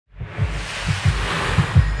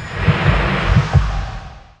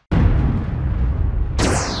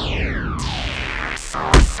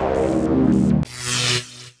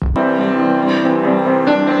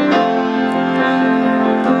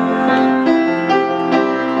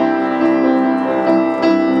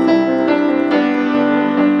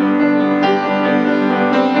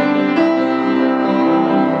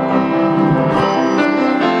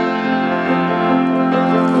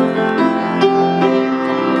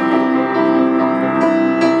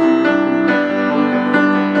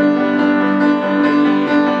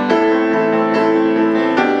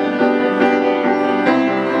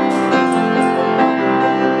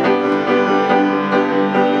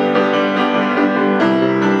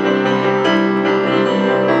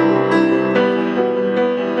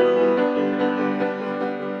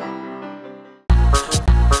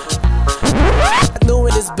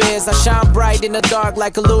light in the dark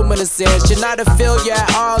like a luminous is. Should not have failed you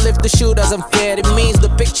at all if the shoe doesn't fit. It means the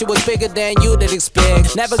picture was bigger than you did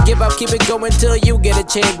expect. Never give up, keep it going till you get a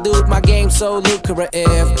check. Dude, my game's so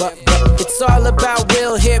lucrative, but it's all about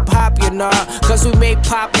real hip-hop, you know, cause we make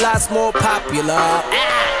pop lots more popular.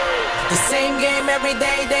 The same game every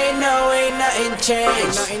day, they know ain't nothing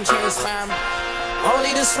changed. Fam.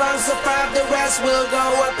 Only the strong survive, the rest will go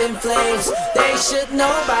up in flames. They should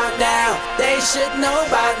know by now, they should know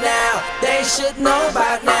by now, they should know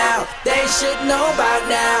by now, they should know by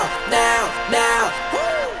now, now.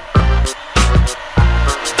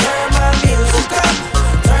 Turn my music up,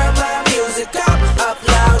 turn my music up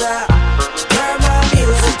louder. Turn my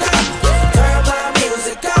music up, turn my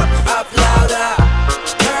music up louder.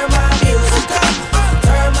 Turn my music up,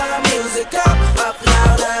 turn my music up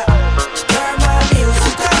louder. Turn my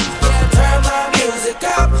music up, yeah, turn my music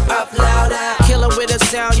up louder. Kill 'em with a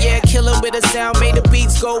sound, yeah, kill 'em with a sound. Made the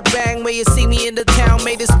beats go bang when you see me in the town.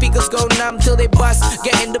 Made the speakers go numb till they bust.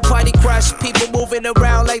 Getting the party crushed, people moving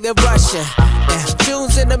around like they're rushing.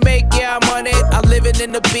 Tunes in the make, yeah, I'm on it. I'm living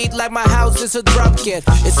in the beat like my house is a drum kit.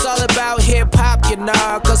 It's all about hip-hop, you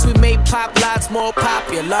know, cause we make pop lots more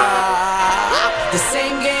popular. The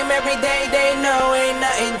same game every day, they know ain't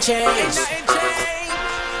nothing changed.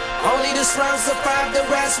 Only the strong survive, the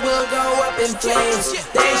rest will go up in flames.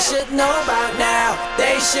 They should know by now,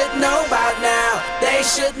 they should know by now, they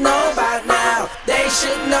should know by now, they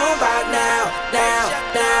should know by now, now.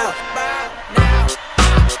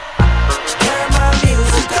 Turn my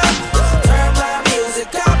music up, turn my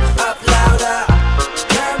music up louder.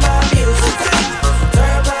 Turn my music up,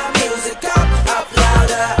 turn my music up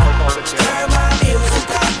louder. Turn my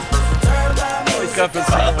music up, turn my music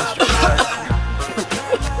up.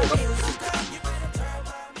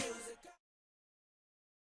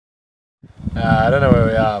 I don't know where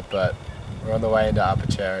we are, but we're on the way into Upper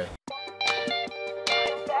Cherry.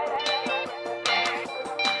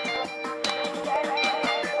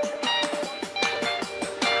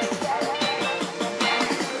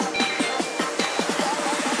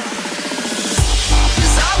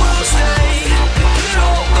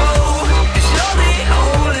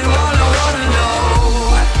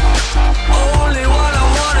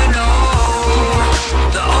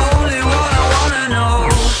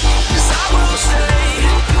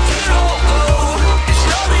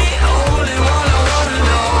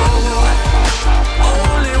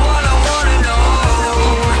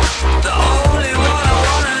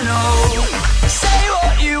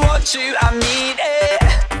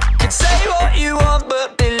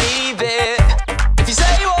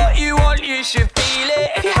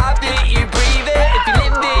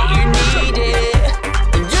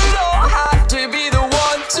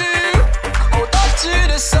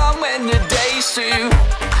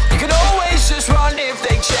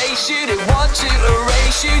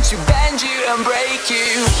 To bend you and break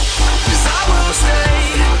you, 'cause I will stay,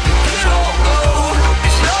 you don't go,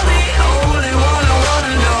 'cause you're the only one I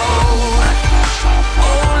wanna know.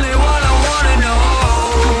 Only one I wanna know.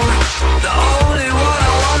 The only one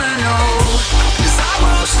I wanna know. 'Cause I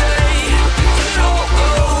will stay, you don't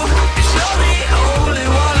go, 'cause you're the only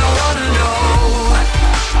one I wanna know.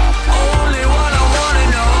 Only one I wanna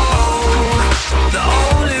know. The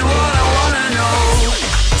only one I wanna know.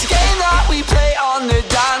 It's a game that we play on the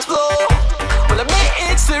dance floor.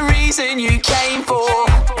 It's the reason you came for.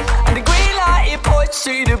 And the green light, it points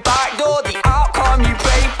to the back door. The outcome you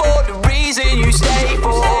pray for, the reason you stay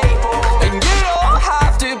for. And you don't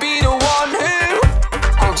have to be the one who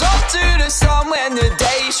holds on to the sun when the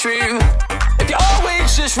day's through. If you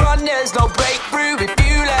always just run, there's no breakthrough. If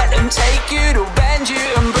you let them take you, they'll bend you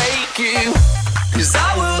and break you. 'Cause I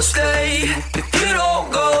will stay if you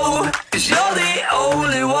don't go. 'Cause you're the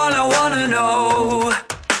only one I wanna know.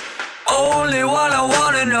 Only one I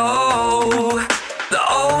wanna know.